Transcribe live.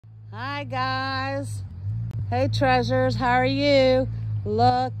Hi guys. Hey treasures, how are you?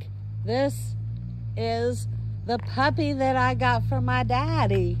 Look, this is the puppy that I got from my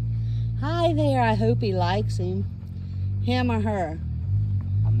daddy. Hi there, I hope he likes him. Him or her?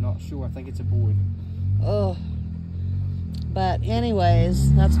 I'm not sure, I think it's a boy. Oh. But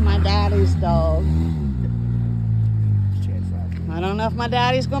anyways, that's my daddy's dog. I don't know if my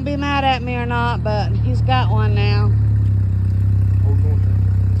daddy's gonna be mad at me or not, but he's got one now. Hold on to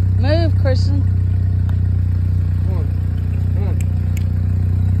it. Move, Christian. Come on.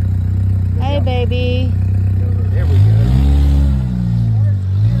 Hey, baby. There we go.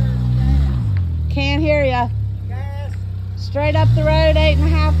 Can't hear ya. Gas. Straight up the road,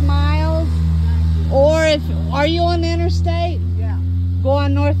 8.5 miles. Or are you on the interstate? Yeah,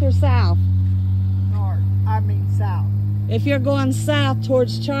 Going north or south? north. I mean south. If you're going south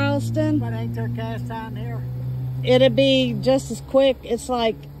towards Charleston, But ain't there gas down here? it'd be just as quick. It's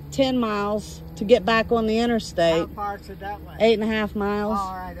like 10 miles to get back on the How interstate. far is it that way? 8.5 miles.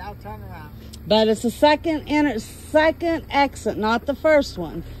 All right, I'll turn around. But it's the second exit, not the first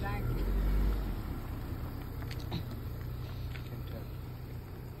one. Thank you.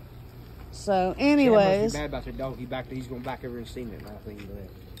 So Yeah, anyways, must be mad about their dog. He's going back over and seen it, and I think he left.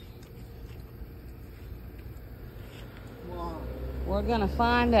 Wow. we're gonna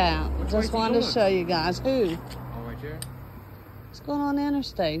find out. Which Just way's he wanted to going? show you guys. Who? All right there. What's going on the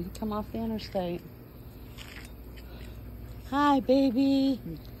interstate? Come off the interstate. Hi, baby.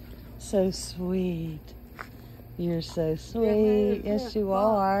 So sweet. You're so sweet. Yes, you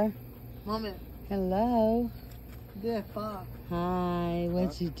are. Mommy, Hello. this far. Hi.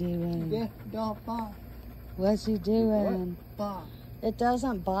 What you doing? This don't far. What you doing? Far. It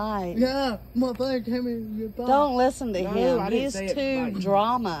doesn't bite. Yeah, my buddy told me you far. Don't listen to No, him. I didn't He's say it too bite.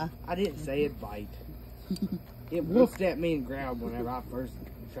 drama. I didn't say it bite. It woofed at me and growled whenever I first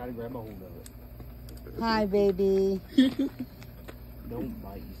tried to grab a hold of it. Hi, baby. Don't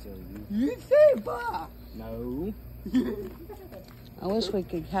bite, you silly goose. You said far. No. I wish we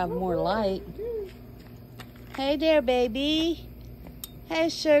could have more light. Hey there, baby. Hey,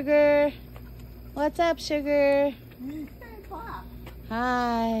 sugar. What's up, sugar? You said far.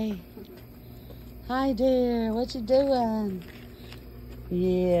 Hi. Hi, dear. What you doing?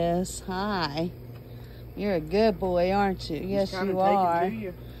 Yes, hi. You're a good boy, aren't you? Yes, Kinda you take it are. to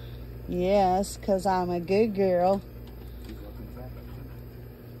you. Yes, 'cause I'm a good girl. He's looking back.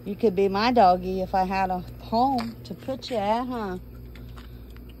 You could be my doggie if I had a home to put you at, huh?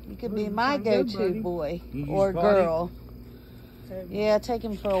 You could be my Sound good, go-to buddy. boy You or use body? girl. Yeah, take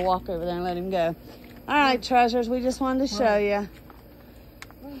him for a walk over there and let him go. All right, treasures, we just wanted to show you.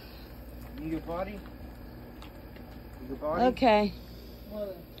 You your body? You your body? Okay.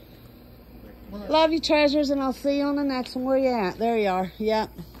 Mother. Love you, treasures, and I'll see you on the next one. Where you at? There you are. Yep.